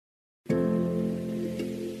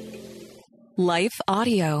Life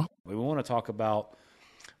Audio. We want to talk about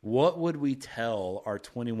what would we tell our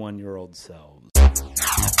 21-year-old selves.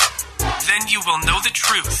 Then you will know the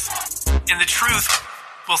truth, and the truth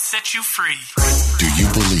will set you free. Do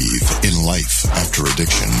you believe in life after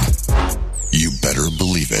addiction? You better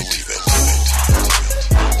believe it.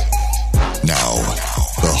 Now,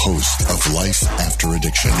 the host of Life After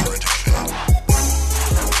Addiction.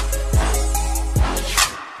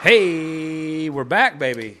 Hey, we're back,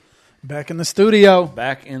 baby. Back in the studio.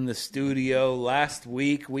 Back in the studio. Last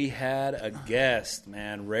week we had a guest,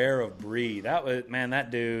 man, rare of breed. That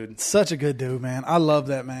dude. Such a good dude, man. I love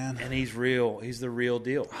that man. And he's real. He's the real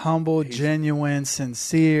deal. Humble, genuine,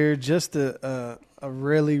 sincere, just a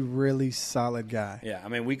really, really solid guy. Yeah, I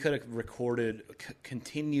mean, we could have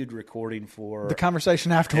continued recording for... The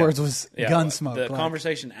conversation afterwards was gunsmoke. The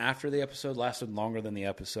conversation after the episode lasted longer than the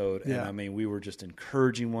episode. Yeah. And, I mean, we were just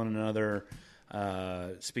encouraging one another,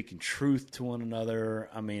 speaking truth to one another.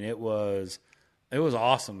 I mean, it was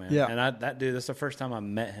awesome, man. Yeah. And that dude, that's the first time I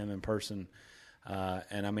met him in person.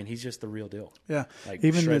 And I mean, he's just the real deal. Yeah. Like,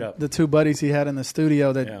 even straight up. the two buddies he had in the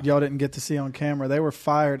studio that y'all didn't get to see on camera, they were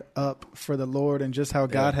fired up for the Lord and just how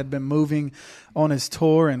God had been moving on his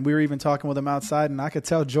tour. And we were even talking with him outside, and I could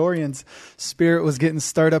tell Jorian's spirit was getting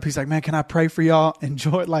stirred up. He's like, man, can I pray for y'all? And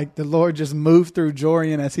the Lord just moved through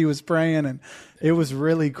Jorian as he was praying, and it was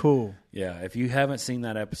really cool. Yeah. If you haven't seen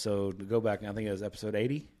that episode, go back. I think it was episode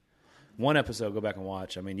 80. One episode, go back and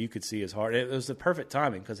watch. I mean, you could see his heart. It was the perfect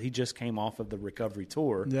timing because he just came off of the recovery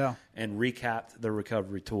tour and recapped the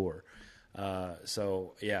recovery tour. And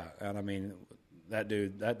I mean, that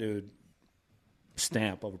dude,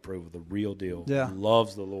 stamp of approval, the real deal. Yeah.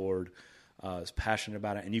 Loves the Lord, is passionate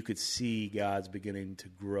about it, and you could see God's beginning to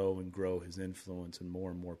grow his influence in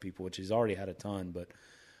more and more people, which he's already had a ton, but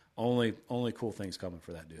only cool things coming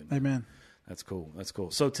for that dude. Amen. That's cool.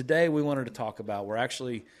 So today we wanted to talk about, we're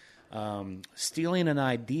actually stealing an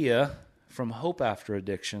idea from Hope After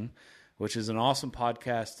Addiction, which is an awesome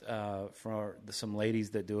podcast for some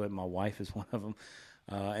ladies that do it. My wife is one of them.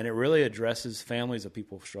 And it really addresses families of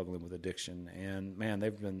people struggling with addiction. And, man,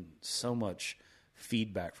 they've been so much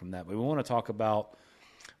feedback from that. But we want to talk about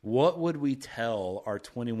what would we tell our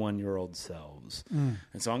 21-year-old selves. And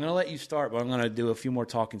so I'm going to let you start, but I'm going to do a few more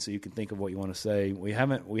talking so you can think of what you want to say. We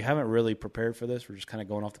haven't really prepared for this. We're just kind of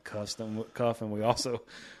going off the cuff, and we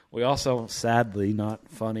also, sadly, not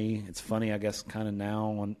funny. It's funny, I guess, kind of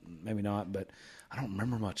now, and maybe not, but I don't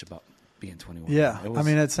remember much about being 21. Yeah, I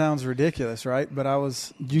mean, it sounds ridiculous, right? But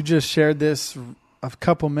you just shared this a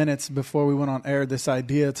couple minutes before we went on air, this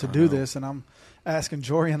idea to do this, and I'm asking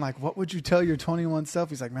Jorian, like, what would you tell your 21 self?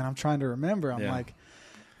 He's like, man, I'm trying to remember. I'm like,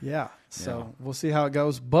 so we'll see how it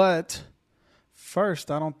goes. But first,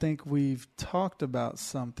 I don't think we've talked about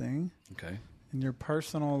something. Okay. In your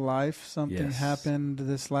personal life, something happened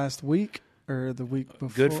this last week or the week before?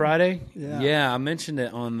 Good Friday? Yeah. I mentioned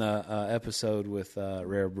it on the episode with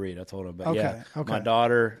Rare Breed. I told him about Okay. My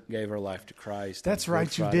daughter gave her life to Christ. That's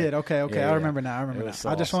right, you did. Okay. I remember now.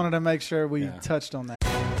 I just wanted to make sure we touched on that.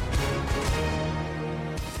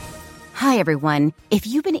 Hi, everyone. If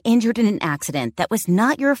you've been injured in an accident that was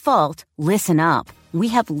not your fault, listen up. We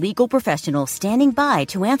have legal professionals standing by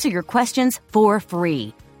to answer your questions for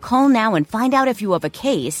free. Call now and find out if you have a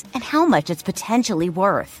case and how much it's potentially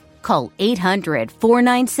worth. Call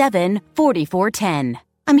 800-497-4410.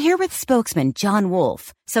 I'm here with spokesman John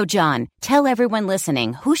Wolf. So, John, tell everyone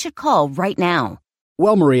listening who should call right now.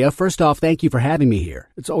 Well, Maria, first off, thank you for having me here.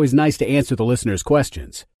 It's always nice to answer the listeners'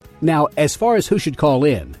 questions. Now, as far as who should call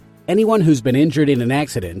in, anyone who's been injured in an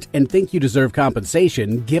accident and think you deserve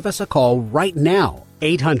compensation, give us a call right now.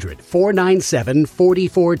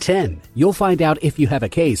 800-497-4410. You'll find out if you have a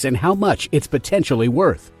case and how much it's potentially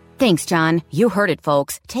worth. Thanks, John. You heard it,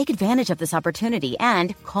 folks. Take advantage of this opportunity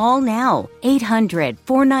and call now.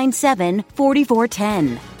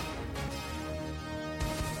 800-497-4410.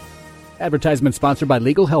 Advertisement sponsored by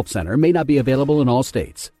Legal Help Center. May not be available in all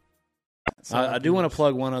states. I do want to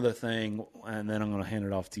plug one other thing, and then I'm going to hand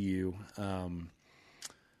it off to you.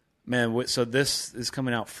 So this is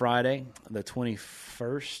coming out Friday, the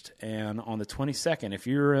 21st, and on the 22nd, if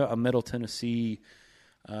you're a Middle Tennessee,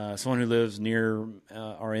 someone who lives near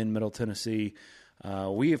or in Middle Tennessee,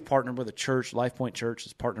 we have partnered with a church. Life Point Church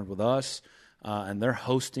has partnered with us, and they're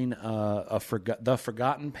hosting the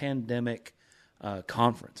Forgotten Pandemic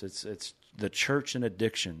conference. It's the church and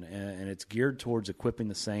addiction, and it's geared towards equipping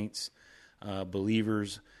the saints,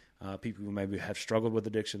 believers, people who maybe have struggled with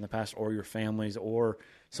addiction in the past, or your families, or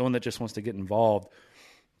someone that just wants to get involved.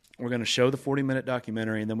 we're going to show the 40-minute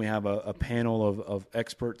documentary, and then we have a panel of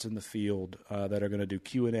experts in the field that are going to do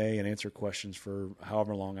Q&A and answer questions for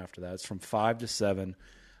however long after that. It's from 5 to 7.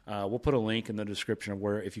 We'll put a link in the description of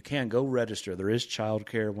where, if you can, go register. There is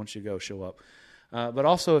childcare. Once you go, show up. But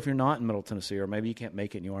also, if you're not in Middle Tennessee, or maybe you can't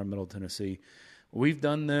make it and you are in Middle Tennessee, we've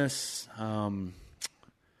done this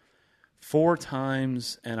 4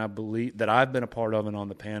 times, and I believe that I've been a part of it on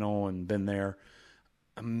the panel and been there.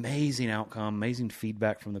 Amazing outcome, amazing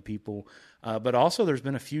feedback from the people. But also there's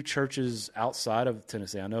been a few churches outside of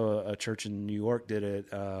Tennessee. I know a church in New York did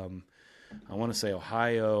it. I want to say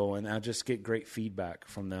Ohio, and I just get great feedback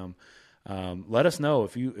from them. Let us know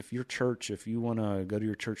if your church, if you want to go to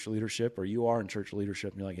your church leadership, or you are in church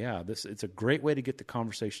leadership and you're like, yeah, it's a great way to get the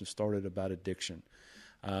conversation started about addiction,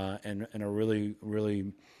 and in a really,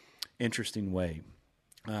 really interesting way.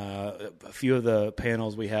 A few of the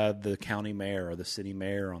panels, we had the county mayor or the city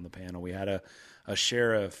mayor on the panel. We had a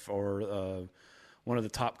sheriff or one of the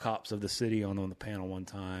top cops of the city on the panel one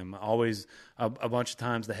time. Always a bunch of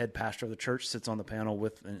times the head pastor of the church sits on the panel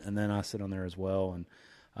with, and then I sit on there as well. And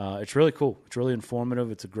it's really cool. It's really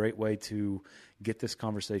informative. It's a great way to get this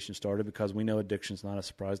conversation started, because we know addiction's not a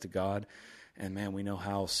surprise to God. And, man, we know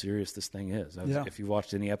how serious this thing is. Yeah. If you've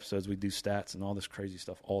watched any episodes, we do stats and all this crazy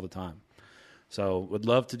stuff all the time. So would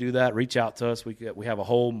love to do that. Reach out to us. We have a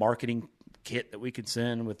whole marketing kit that we could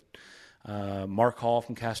send with Mark Hall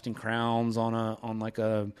from Casting Crowns on like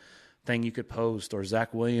a thing you could post, or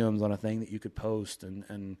Zach Williams on a thing that you could post,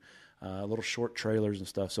 and little short trailers and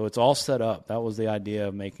stuff. So it's all set up. That was the idea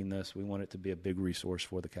of making this. We want it to be a big resource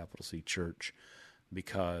for the Capital C Church,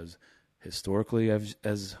 because historically,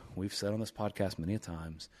 as we've said on this podcast many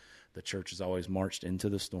times, the church has always marched into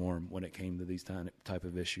the storm when it came to these type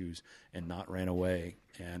of issues and not ran away.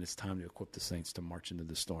 And it's time to equip the saints to march into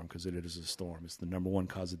the storm, because it is a storm. It's the number one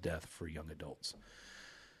cause of death for young adults.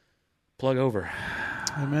 Plug over.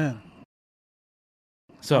 Amen.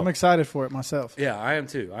 So I'm excited for it myself. Yeah, I am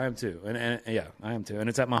too. And yeah, I am too. And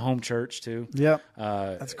it's at my home church too. Yep.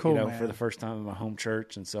 That's cool, man. For the first time in my home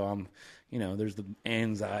church. And so I'm, there's the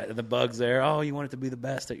anxiety, the bugs there. Oh, you want it to be the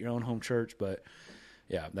best at your own home church. But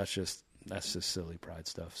yeah, that's just silly pride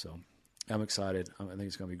stuff. So I'm excited. I think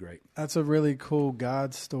it's going to be great. That's a really cool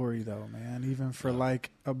God story, though, man. Even for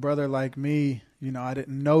like a brother like me, I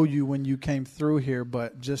didn't know you when you came through here,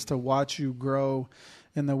 but just to watch you grow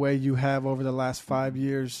in the way you have over the last 5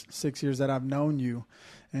 years, 6 years that I've known you,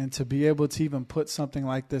 and to be able to even put something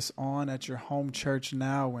like this on at your home church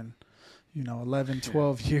now, and 11,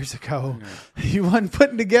 12 years ago, you wasn't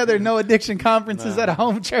putting together no addiction conferences at a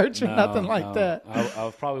home church or nothing like that. I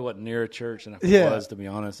was probably wasn't near a church, and if it was, to be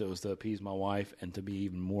honest, it was to appease my wife, and to be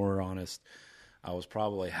even more honest, I was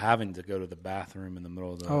probably having to go to the bathroom in the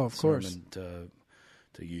middle of the sermon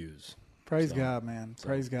to use. Praise God, man.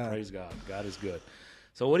 Praise God. Praise God. God is good.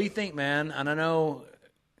 So what do you think, man? And I know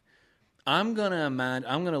I'm going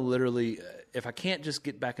to literally, if I can't just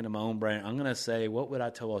get back into my own brain, I'm going to say, what would I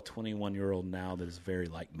tell a 21-year-old now that is very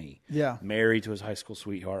like me? Yeah. Married to his high school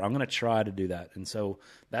sweetheart. I'm going to try to do that. And so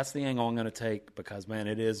that's the angle I'm going to take, because, man,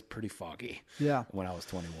 it is pretty foggy when I was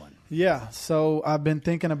 21. Yeah. So I've been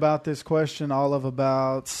thinking about this question all of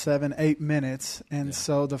about 7-8 minutes. And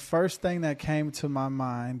so the first thing that came to my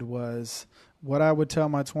mind was, what I would tell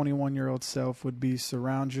my 21-year-old self would be,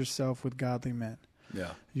 surround yourself with godly men.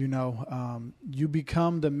 Yeah. You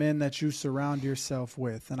become the men that you surround yourself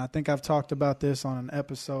with. And I think I've talked about this on an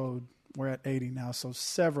episode. We're at 80 now, so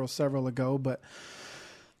several ago. But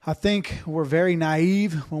I think we're very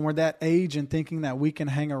naive when we're that age and thinking that we can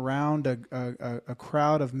hang around a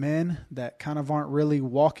crowd of men that kind of aren't really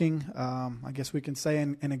walking, I guess we can say,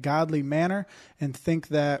 in a godly manner, and think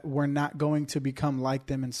that we're not going to become like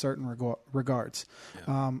them in certain regards.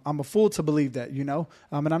 Yeah. I'm a fool to believe that,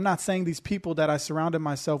 and I'm not saying these people that I surrounded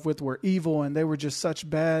myself with were evil and they were just such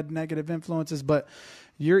bad, negative influences, but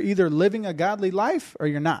you're either living a godly life or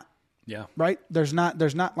you're not. Yeah. Right? There's not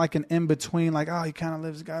like an in-between, like, oh, he kind of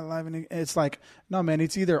lives a godly life. And it's like, no, man,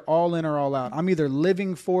 it's either all in or all out. I'm either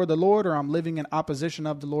living for the Lord or I'm living in opposition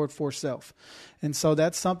of the Lord for self. And so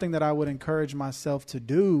that's something that I would encourage myself to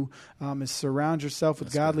do, is surround yourself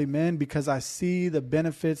with godly men, because I see the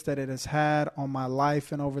benefits that it has had on my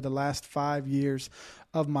life and over the last 5 years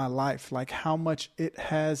of my life, like how much it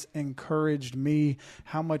has encouraged me,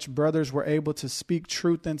 how much brothers were able to speak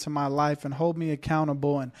truth into my life and hold me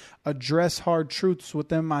accountable and address hard truths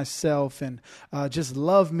within myself and just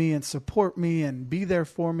love me and support me and be there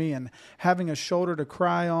for me and having a shoulder to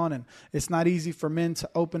cry on. And it's not easy for men to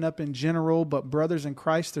open up in general, but brothers in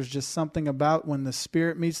Christ, there's just something about when the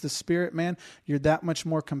Spirit meets the Spirit, man, you're that much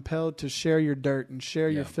more compelled to share your dirt and share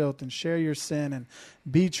your filth and share your sin and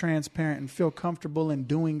be transparent and feel comfortable in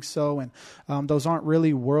doing so. And those aren't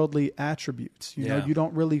really worldly attributes. You know, you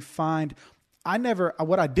don't really find,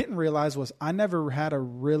 what I didn't realize was I never had a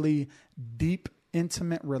really deep,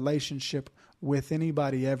 intimate relationship with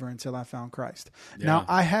anybody ever until I found Christ. Yeah. Now,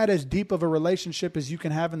 I had as deep of a relationship as you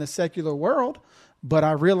can have in the secular world, but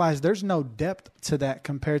I realized there's no depth to that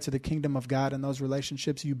compared to the kingdom of God and those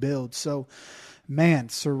relationships you build. So, man,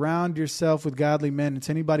 surround yourself with godly men. And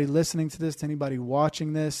to anybody listening to this, to anybody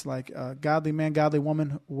watching this, like godly man, godly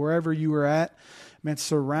woman, wherever you are at, man,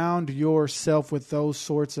 surround yourself with those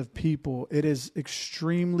sorts of people. It is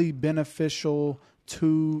extremely beneficial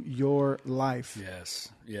to your life.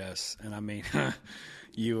 Yes. And I mean,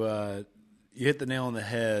 you hit the nail on the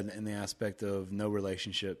head in the aspect of no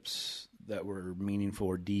relationships that were meaningful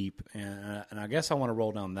or deep. And I guess I want to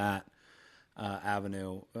roll down that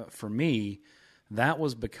avenue. For me, that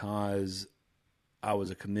was because I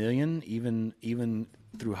was a chameleon. Even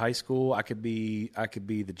through high school, I could be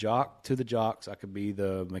the jock to the jocks. I could be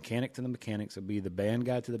the mechanic to the mechanics. I'd be the band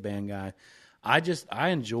guy to the band guy. I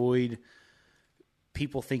enjoyed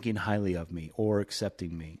people thinking highly of me or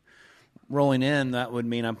accepting me. Rolling in, that would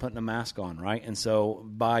mean I'm putting a mask on, right? And so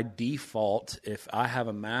by default, if I have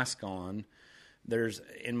a mask on,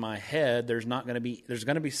 in my head, there's going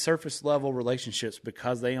to be surface level relationships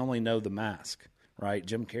because they only know the mask, right?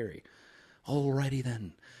 Jim Carrey. Alrighty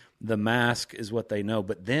then. The mask is what they know.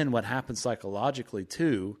 But then what happens psychologically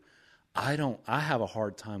too, I have a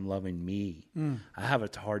hard time loving me. I have a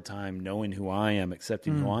hard time knowing who I am,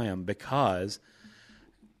 accepting who I am, because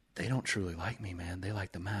they don't truly like me, man. They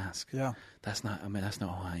like the mask. Yeah. That's not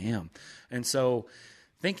who I am. And so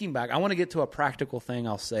thinking back, I want to get to a practical thing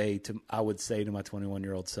I would say to my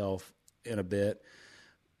 21-year-old self in a bit.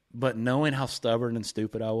 But knowing how stubborn and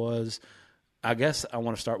stupid I was, I guess I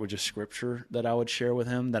want to start with just scripture that I would share with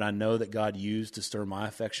him that I know that God used to stir my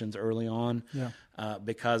affections early on. Yeah.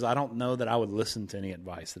 Because I don't know that I would listen to any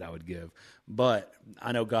advice that I would give. But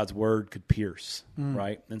I know God's word could pierce,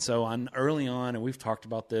 right? And so early on, and we've talked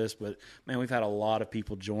about this, but man, we've had a lot of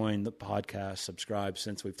people join the podcast, subscribe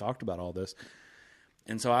since we've talked about all this.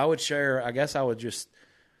 And so I would share, I guess I would just,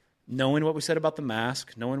 knowing what we said about the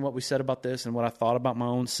mask, knowing what we said about this and what I thought about my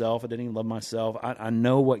own self, I didn't even love myself. I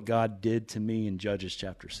know what God did to me in Judges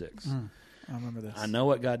chapter 6. I remember this. I know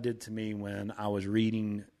what God did to me when I was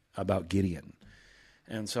reading about Gideon.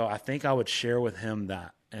 And so I think I would share with him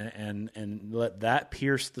that and let that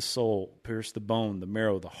pierce the soul, pierce the bone, the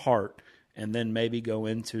marrow, the heart, and then maybe go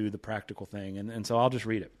into the practical thing. And so I'll just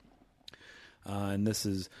read it. And this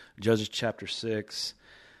is Judges chapter 6.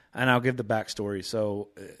 And I'll give the backstory. So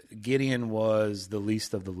Gideon was the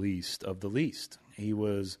least of the least of the least. He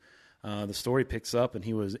was, the story picks up, and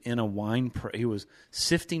he was in a he was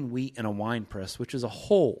sifting wheat in a wine press, which is a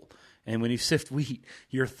hole. And when you sift wheat,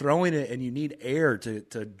 you're throwing it, and you need air to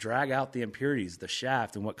drag out the impurities, the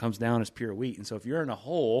shaft, and what comes down is pure wheat. And so if you're in a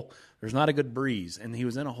hole, there's not a good breeze. And he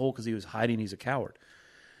was in a hole because he was hiding. He's a coward.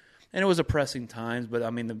 And it was oppressing times, but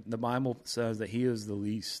I mean, the Bible says that he is the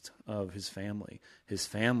least of his family. His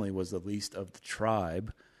family was the least of the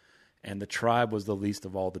tribe, and the tribe was the least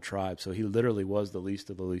of all the tribes. So he literally was the least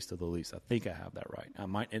of the least of the least. I think I have that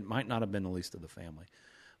right. It might not have been the least of the family,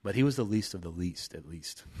 but he was the least of the least, at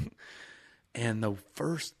least. And the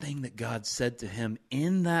first thing that God said to him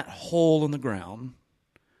in that hole in the ground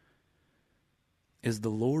is, "The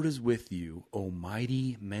Lord is with you, O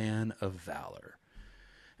mighty man of valor."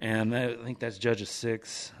 And I think that's Judges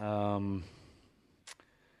 6.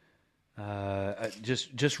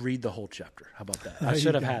 Just read the whole chapter. How about that? I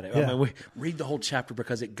should have had it. Yeah. I mean, read the whole chapter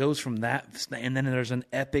because it goes from that, and then there's an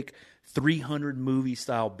epic 300 movie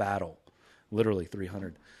style battle, literally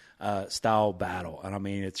 300 style battle. And I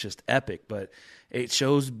mean, it's just epic, but it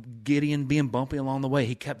shows Gideon being bumpy along the way.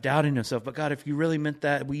 He kept doubting himself. But God, if you really meant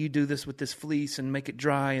that, will you do this with this fleece and make it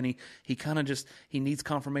dry? And he kind of he needs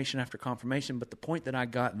confirmation after confirmation. But the point that I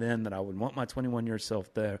got then that I would want my 21-year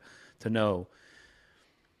self there to know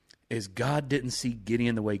is God didn't see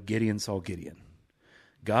Gideon the way Gideon saw Gideon.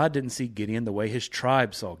 God didn't see Gideon the way his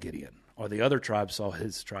tribe saw Gideon, or the other tribe saw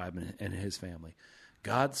his tribe and his family.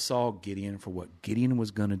 God saw Gideon for what Gideon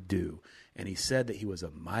was going to do, and he said that he was a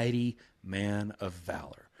mighty man of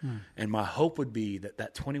valor. And my hope would be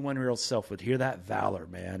that 21-year-old self would hear that valor,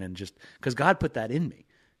 man, and just because God put that in me.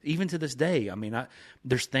 Even to this day, I mean,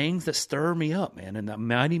 there's things that stir me up, man. And the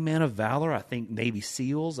mighty man of valor, I think Navy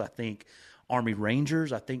SEALs, I think Army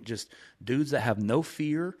Rangers, I think just dudes that have no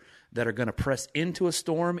fear, that are going to press into a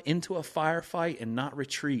storm, into a firefight, and not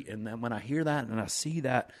retreat. And then when I hear that and I see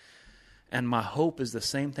that, and my hope is the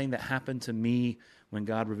same thing that happened to me when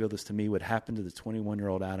God revealed this to me would happen to the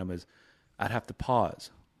 21-year-old Adam, is I'd have to pause.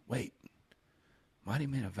 Wait, mighty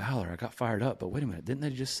man of valor, I got fired up, but wait a minute, didn't they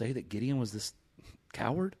just say that Gideon was this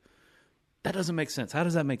coward? That doesn't make sense. How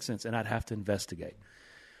does that make sense? And I'd have to investigate.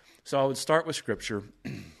 So I would start with Scripture,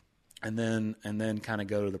 and then kind of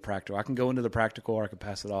go to the practical. I can go into the practical, or I can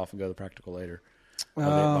pass it off and go to the practical later. The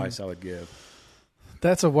advice I would give.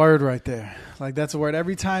 That's a word right there. Like, that's a word.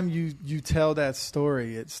 Every time you tell that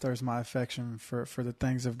story, it stirs my affection for the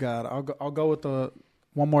things of God. I'll go with the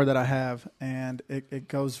one more that I have, and it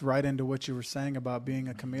goes right into what you were saying about being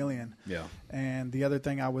a chameleon. Yeah. And the other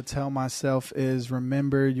thing I would tell myself is,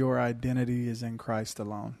 remember your identity is in Christ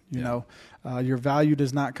alone. You know, your value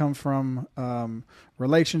does not come from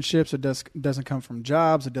relationships. It doesn't come from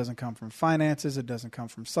jobs. It doesn't come from finances. It doesn't come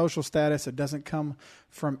from social status. It doesn't come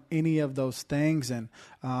from any of those things. And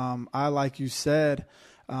I, like you said,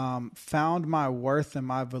 found my worth and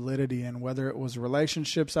my validity in whether it was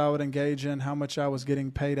relationships I would engage in, how much I was getting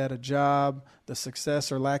paid at a job, the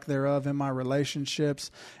success or lack thereof in my relationships.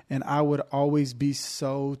 And I would always be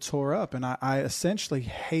so tore up. And I essentially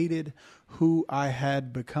hated who I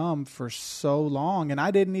had become for so long. And I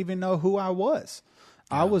didn't even know who I was.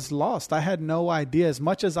 I was lost. I had no idea. As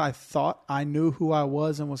much as I thought I knew who I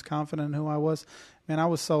was and was confident in who I was, man, I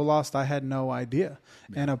was so lost I had no idea.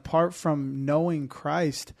 And apart from knowing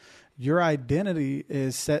Christ, your identity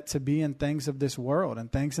is set to be in things of this world,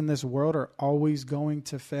 and things in this world are always going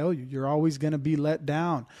to fail you. You're always going to be let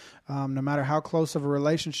down. No matter how close of a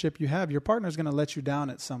relationship you have, your partner is going to let you down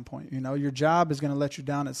at some point. You know, your job is going to let you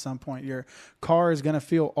down at some point. Your car is going to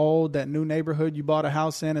feel old. That new neighborhood you bought a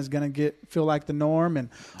house in is going to feel like the norm, and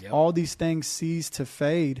all these things cease to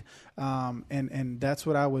fade. And that's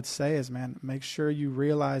what I would say is, man, make sure you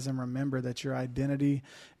realize and remember that your identity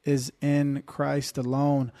is in Christ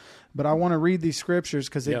alone. But I want to read these scriptures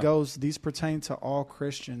because these pertain to all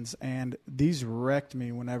Christians, and these wrecked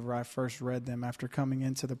me whenever I first read them after coming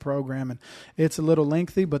into the program. And it's a little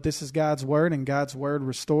lengthy, but this is God's word, and God's word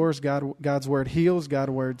restores. God's word heals. God's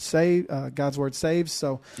word saves.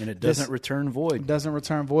 So, and it doesn't return void. It doesn't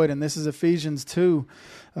return void. And this is Ephesians 2.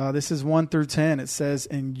 This is 1 through 10. It says,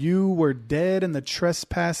 "And you were dead in the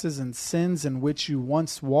trespasses and sins in which you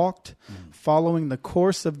once walked, following the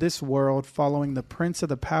course of this world, following the prince of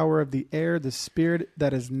the power of the air, the spirit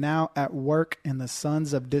that is now at work in the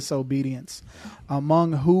sons of disobedience,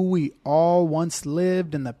 among who we all once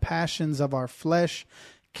lived in the passions of our flesh,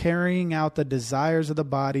 carrying out the desires of the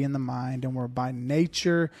body and the mind, and were by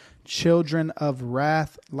nature children of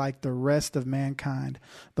wrath like the rest of mankind."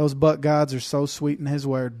 Those but gods are so sweet in his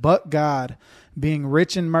word. "But God, being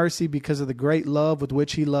rich in mercy because of the great love with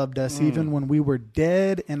which he loved us, even when we were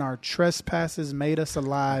dead in our trespasses, made us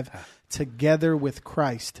alive together with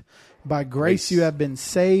Christ. By grace you have been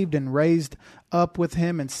saved and raised up with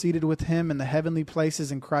him and seated with him in the heavenly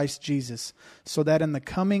places in Christ Jesus, so that in the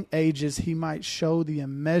coming ages he might show the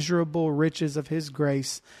immeasurable riches of his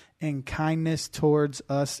grace and kindness towards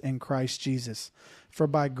us in Christ Jesus. For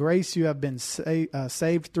by grace you have been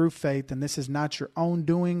saved through faith, and this is not your own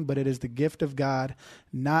doing, but it is the gift of God,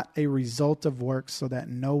 not a result of works, so that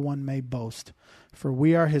no one may boast. For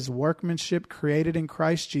we are his workmanship, created in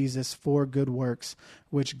Christ Jesus for good works,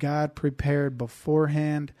 which God prepared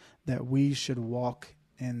beforehand that we should walk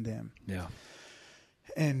in them." Yeah.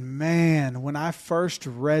 And man, when I first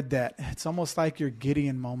read that, it's almost like your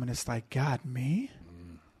Gideon moment. It's like, God, me?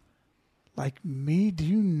 Like me? Do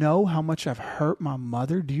you know how much I've hurt my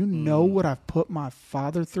mother? Do you know what I've put my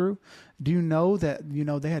father through? Do you know that,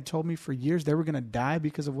 they had told me for years they were going to die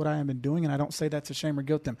because of what I have been doing? And I don't say that to shame or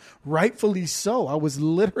guilt them. Rightfully so. I was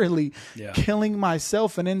literally killing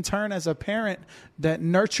myself. And in turn, as a parent that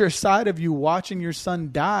nurture side of you watching your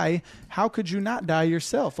son die, how could you not die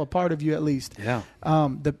yourself? A part of you at least. Yeah.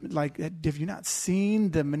 Have you not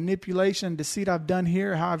seen the manipulation and deceit I've done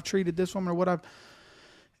here? How I've treated this woman or what I've...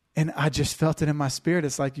 And I just felt it in my spirit.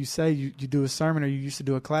 It's like you say, you do a sermon or you used to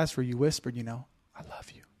do a class where you whispered, I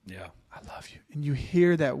love you. Yeah. I love you. And you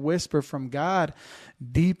hear that whisper from God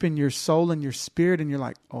deep in your soul and your spirit. And you're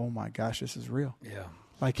like, oh my gosh, this is real. Yeah.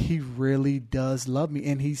 Like he really does love me.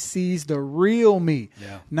 And he sees the real me.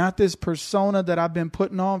 Yeah. Not this persona that I've been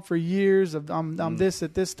putting on for years of I'm this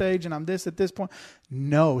at this stage and I'm this at this point.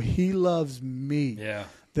 No, he loves me. Yeah.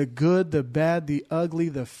 the good, the bad, the ugly,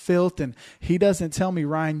 the filth. And he doesn't tell me,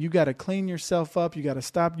 Ryan, you got to clean yourself up. You got to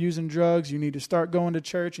stop using drugs. You need to start going to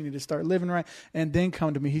church. You need to start living right. And then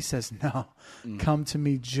come to me. He says, no, come to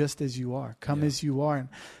me just as you are. Come as you are. And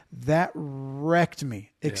that wrecked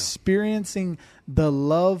me. Yeah. Experiencing the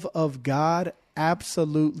love of God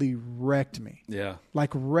absolutely wrecked me. Yeah. Like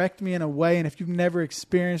wrecked me in a way. And if you've never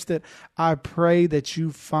experienced it, I pray that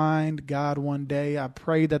you find God one day. I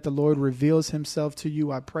pray that the Lord reveals himself to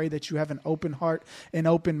you. I pray that you have an open heart, an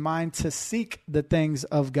open mind to seek the things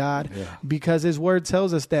of God, because his word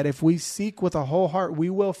tells us that if we seek with a whole heart, we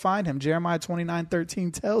will find him. Jeremiah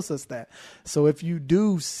 29:13 tells us that. So if you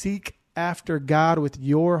do seek after God with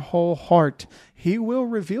your whole heart, he will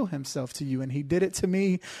reveal himself to you. And he did it to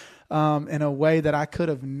me in a way that I could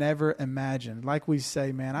have never imagined. Like we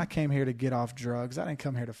say, man, I came here to get off drugs. I didn't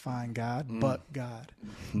come here to find God, but God,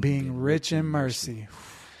 being rich in mercy.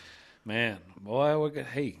 Man, boy,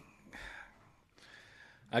 hey,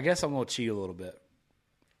 I guess I'm going to cheat a little bit.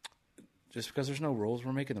 Just because there's no rules,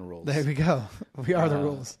 we're making the rules. There we go. We are the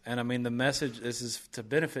rules. And I mean, the message, this is to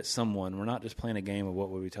benefit someone. We're not just playing a game of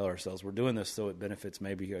what would we tell ourselves. We're doing this so it benefits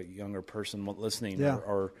maybe a younger person listening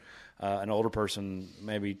or an older person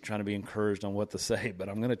maybe trying to be encouraged on what to say. But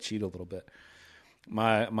I'm going to cheat a little bit.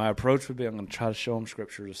 My approach would be I'm going to try to show them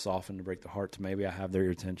Scripture to soften, to break the heart, to maybe I have their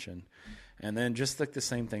attention. And then just like the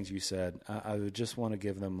same things you said, I would just want to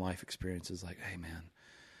give them life experiences like, hey, man,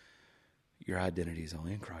 your identity is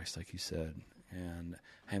only in Christ, like you said. And,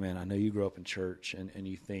 hey, man, I know you grew up in church and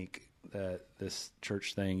you think that this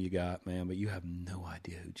church thing you got, man, but you have no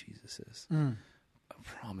idea who Jesus is. I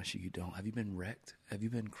promise you don't. Have you been wrecked? Have you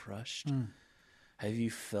been crushed? Have you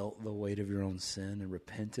felt the weight of your own sin and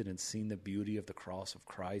repented and seen the beauty of the cross of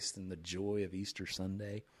Christ and the joy of Easter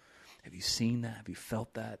Sunday? Have you seen that? Have you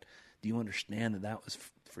felt that? Do you understand that that was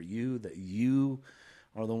for you, that you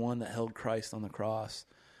are the one that held Christ on the cross?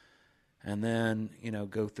 And then,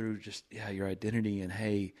 go through just, your identity and,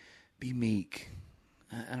 hey, be meek.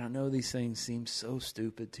 And I know these things seem so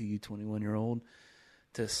stupid to you, 21-year-old,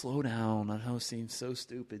 to slow down. I know it seems so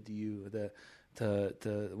stupid to you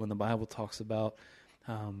to when the Bible talks about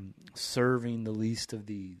serving the least of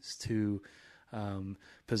these, to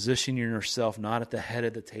position yourself not at the head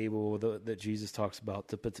of the table that Jesus talks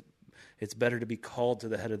about. It's better to be called to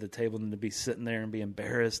the head of the table than to be sitting there and be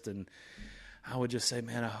embarrassed. And I would just say,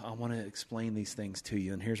 man, I want to explain these things to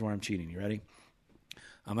you, and here's where I'm cheating. You ready?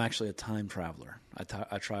 I'm actually a time traveler.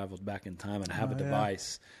 I traveled back in time, and I have a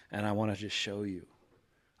device, and I want to just show you.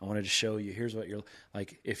 I wanted to show you, here's what you're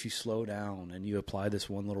like. If you slow down and you apply this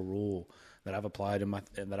one little rule that I've applied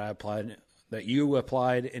that you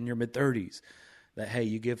applied in your mid-30s, that, hey,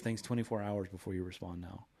 you give things 24 hours before you respond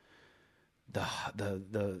now.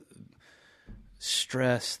 The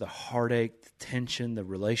stress, the heartache, the tension, the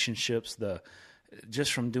relationships,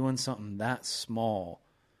 just from doing something that small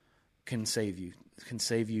can save you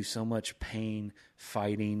so much pain,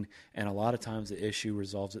 fighting, and a lot of times the issue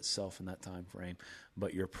resolves itself in that time frame.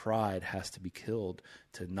 But your pride has to be killed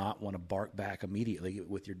to not want to bark back immediately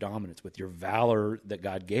with your dominance, with your valor that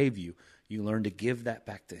God gave you. You learn to give that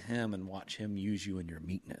back to him and watch him use you in your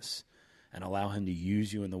meekness and allow him to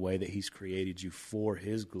use you in the way that he's created you for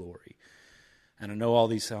his glory. And I know all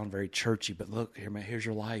these sound very churchy, but look, here's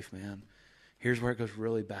your life, man. Here's where it goes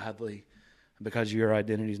really badly because your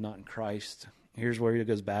identity is not in Christ. Here's where it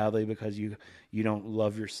goes badly because you don't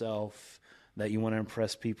love yourself, that you want to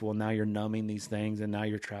impress people, and now you're numbing these things, and now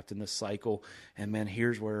you're trapped in this cycle. And, man,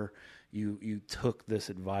 here's where you took this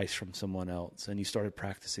advice from someone else, and you started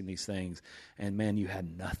practicing these things, and, man, you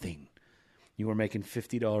had nothing. You were making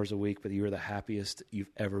 $50 a week, but you were the happiest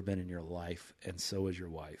you've ever been in your life, and so is your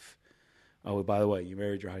wife. Oh, by the way, you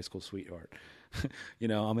married your high school sweetheart. I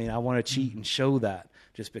want to cheat and show that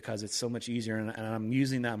just because it's so much easier. And I'm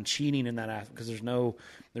using that. I'm cheating in that because there's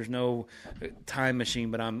no time machine.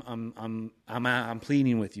 But I'm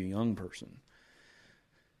pleading with you, young person.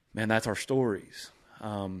 Man, that's our stories.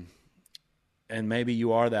 And maybe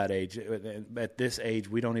you are that age. At this age,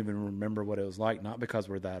 we don't even remember what it was like. Not because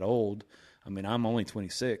we're that old. I mean, I'm only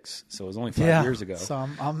 26, so it was only 5 years ago. So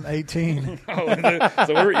I'm 18.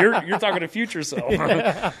 So you're talking to future self.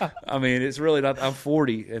 I mean, it's really not. I'm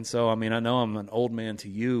 40, and so I mean, I know I'm an old man to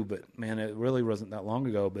you, but man, it really wasn't that long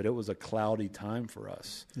ago. But it was a cloudy time for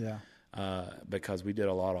us. Yeah. Because we did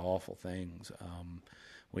a lot of awful things.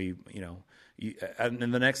 And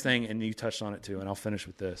the next thing, and you touched on it too, and I'll finish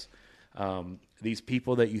with this. These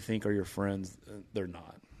people that you think are your friends, they're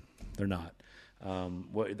not. They're not.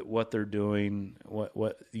 what they're doing,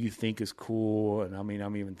 what you think is cool. And I mean,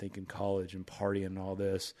 I'm even thinking college and partying and all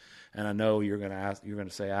this. And I know you're going to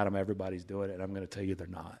say, Adam, everybody's doing it. And I'm going to tell you they're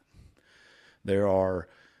not. There are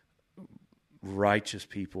righteous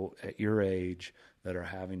people at your age that are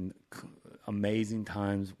having amazing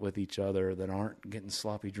times with each other, that aren't getting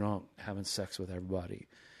sloppy drunk, having sex with everybody.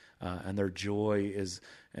 And their joy is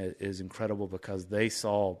incredible because they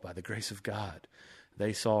saw, by the grace of God,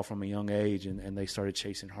 they saw from a young age and they started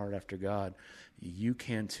chasing hard after God. You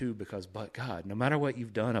can too, because but God, no matter what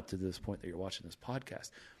you've done up to this point that you're watching this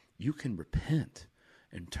podcast, you can repent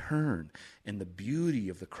and turn. And the beauty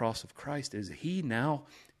of the cross of Christ is he now,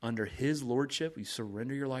 under his lordship, you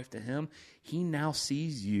surrender your life to him, he now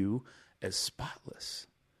sees you as spotless.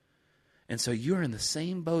 And so you're in the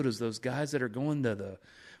same boat as those guys that are going to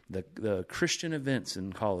the Christian events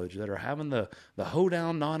in college, that are having the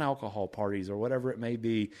hoedown non-alcohol parties or whatever it may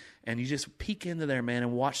be, and you just peek into there, man,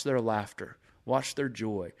 and watch their laughter, watch their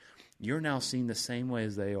joy. You're now seen the same way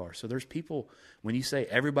as they are. So there's people, when you say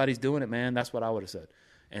everybody's doing it, man, that's what I would have said.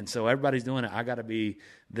 And so everybody's doing it. I got to be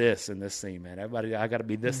this in this scene, man. I got to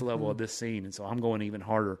be this level of this scene. And so I'm going even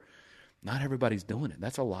harder. Not everybody's doing it.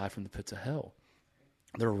 That's a lie from the pits of hell.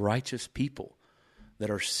 They're righteous people that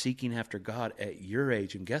are seeking after God at your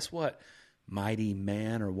age. And guess what? Mighty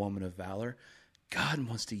man or woman of valor, God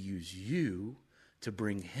wants to use you to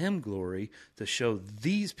bring him glory, to show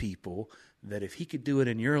these people that if he could do it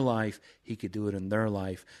in your life, he could do it in their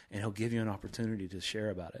life, and he'll give you an opportunity to share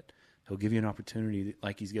about it. He'll give you an opportunity,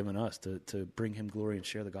 like he's given us, to bring him glory and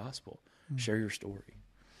share the gospel. Share your story.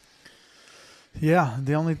 Yeah,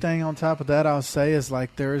 the only thing on top of that I'll say is,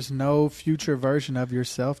 like, there is no future version of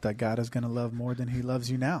yourself that God is going to love more than he loves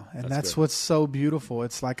you now. And that's what's so beautiful.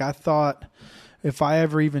 It's like, I thought if I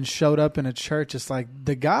ever even showed up in a church, it's like,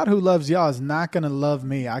 the God who loves y'all is not going to love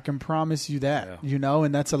me. I can promise you that, you know,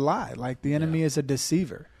 and that's a lie. Like, the enemy is a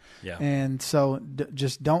deceiver. Yeah. And so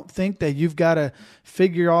just don't think that you've got to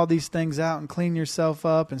figure all these things out and clean yourself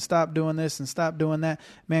up and stop doing this and stop doing that.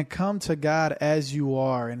 Man, come to God as you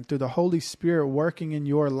are, and through the Holy Spirit working in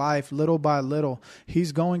your life little by little,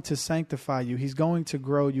 he's going to sanctify you. He's going to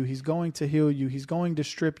grow you. He's going to heal you. He's going to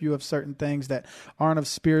strip you of certain things that aren't of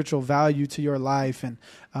spiritual value to your life. And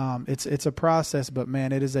it's a process, but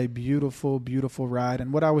man, it is a beautiful, beautiful ride.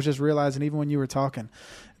 And what I was just realizing, even when you were talking,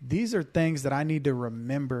 these are things that I need to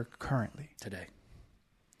remember currently. Today.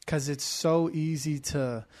 Because it's so easy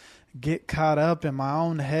to get caught up in my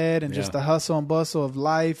own head and just the hustle and bustle of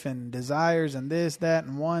life and desires and this, that,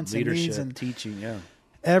 and wants and needs and teaching,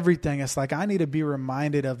 everything. It's like I need to be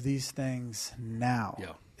reminded of these things now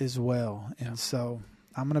as well. And so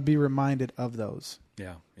I'm going to be reminded of those.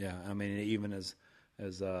 Yeah, yeah. I mean, even as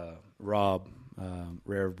Rob,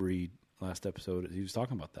 Rare Breed, last episode, he was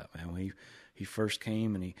talking about that, man. When he first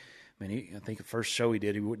came, and I think the first show he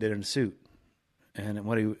did it in a suit, and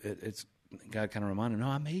it's God kind of reminded him, no,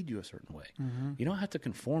 I made you a certain way. Mm-hmm. You don't have to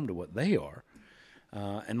conform to what they are.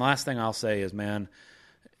 And last thing I'll say is, man,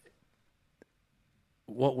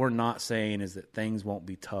 what we're not saying is that things won't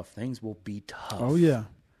be tough. Things will be tough. Oh yeah.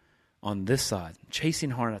 On this side,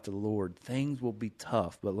 chasing hard after the Lord, things will be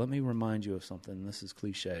tough. But let me remind you of something, and this is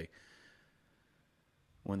cliche.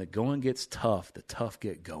 When the going gets tough, the tough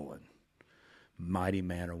get going. Mighty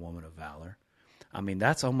man or woman of valor. I mean,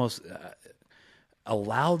 that's almost,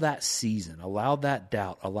 allow that season, allow that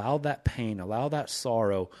doubt, allow that pain, allow that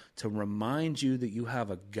sorrow to remind you that you have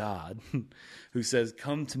a God who says,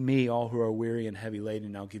 come to me, all who are weary and heavy laden,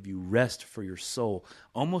 and I'll give you rest for your soul.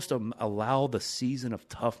 Almost allow the season of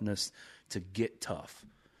toughness to get tough.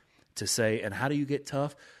 To say, and how do you get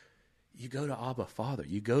tough? You go to Abba Father.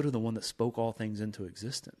 You go to the one that spoke all things into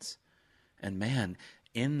existence. And man,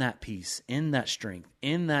 in that peace, in that strength,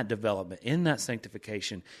 in that development, in that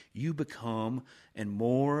sanctification, you become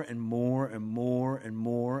more and more and more and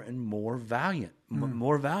more and more valiant,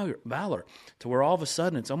 more valor, to where all of a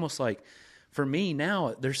sudden it's almost like, for me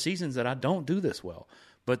now, there's seasons that I don't do this well.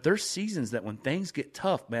 But there's seasons that when things get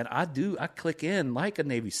tough, man, I click in like a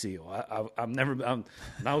Navy SEAL. I'm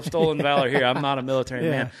no stolen valor here. I'm not a military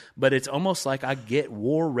man. But it's almost like I get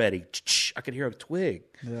war ready. I could hear a twig.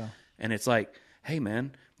 Yeah. And it's like, hey,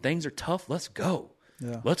 man, things are tough. Let's go.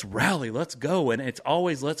 Yeah. Let's rally. Let's go. And it's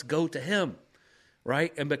always let's go to him,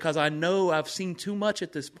 right? And because I know I've seen too much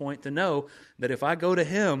at this point to know that if I go to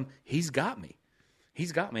him, he's got me.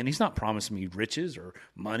 He's got me. And he's not promising me riches or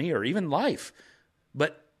money or even life.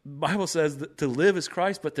 But the Bible says that to live is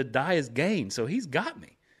Christ, but to die is gain. So he's got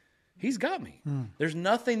me. He's got me. There's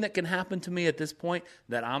nothing that can happen to me at this point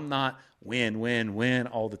that I'm not win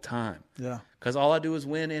all the time. Yeah. Because all I do is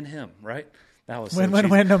win in him, right? That was Win,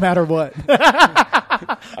 no matter what. But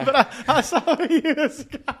I saw you.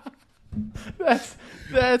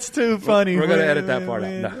 That's too funny. We're going to edit that part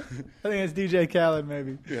out. No. I think it's DJ Khaled,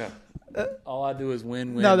 maybe. Yeah. All I do is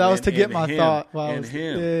win. No, that was to get my him, thought. And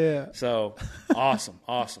him. Yeah. So, awesome.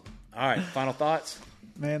 All right, final thoughts?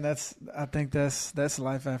 Man, I think that's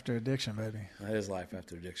life after addiction, baby. That is life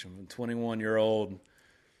after addiction. From 21-year-old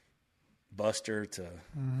buster to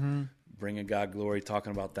bringing God glory,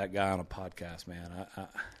 talking about that guy on a podcast, man.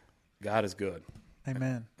 God is good.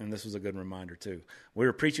 Amen. And this was a good reminder, too. We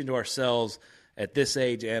were preaching to ourselves at this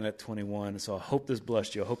age and at 21, so I hope this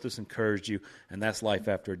blessed you. I hope this encouraged you, and that's life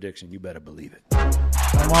after addiction. You better believe it.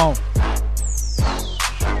 Come on.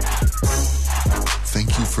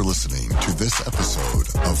 Thank you for listening to this episode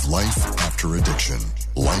of Life After Addiction.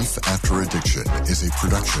 Life After Addiction is a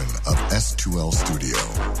production of S2L Studio.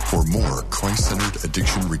 For more Christ-centered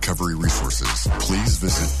addiction recovery resources, please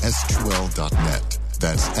visit s2l.net.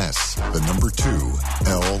 That's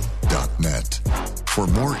S2L.net. For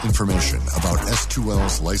more information about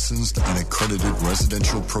S2L's licensed and accredited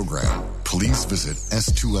residential program, please visit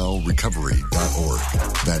s2lrecovery.org.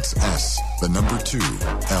 That's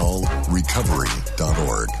S2L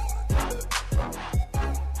recovery.org.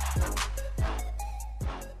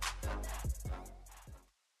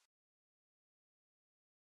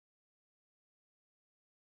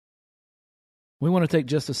 We want to take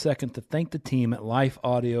just a second to thank the team at Life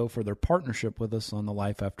Audio for their partnership with us on the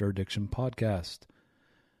Life After Addiction podcast.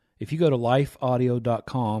 If you go to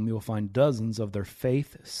lifeaudio.com, you'll find dozens of their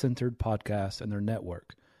faith-centered podcasts and their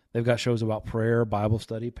network. They've got shows about prayer, Bible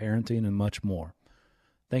study, parenting, and much more.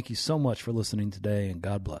 Thank you so much for listening today, and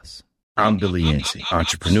God bless. I'm Billy Yancey,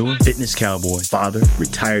 entrepreneur, fitness cowboy, father,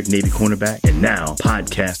 retired Navy cornerback, and now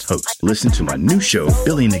podcast host. Listen to my new show,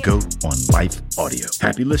 Billy and the Goat, on Life Audio.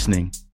 Happy listening.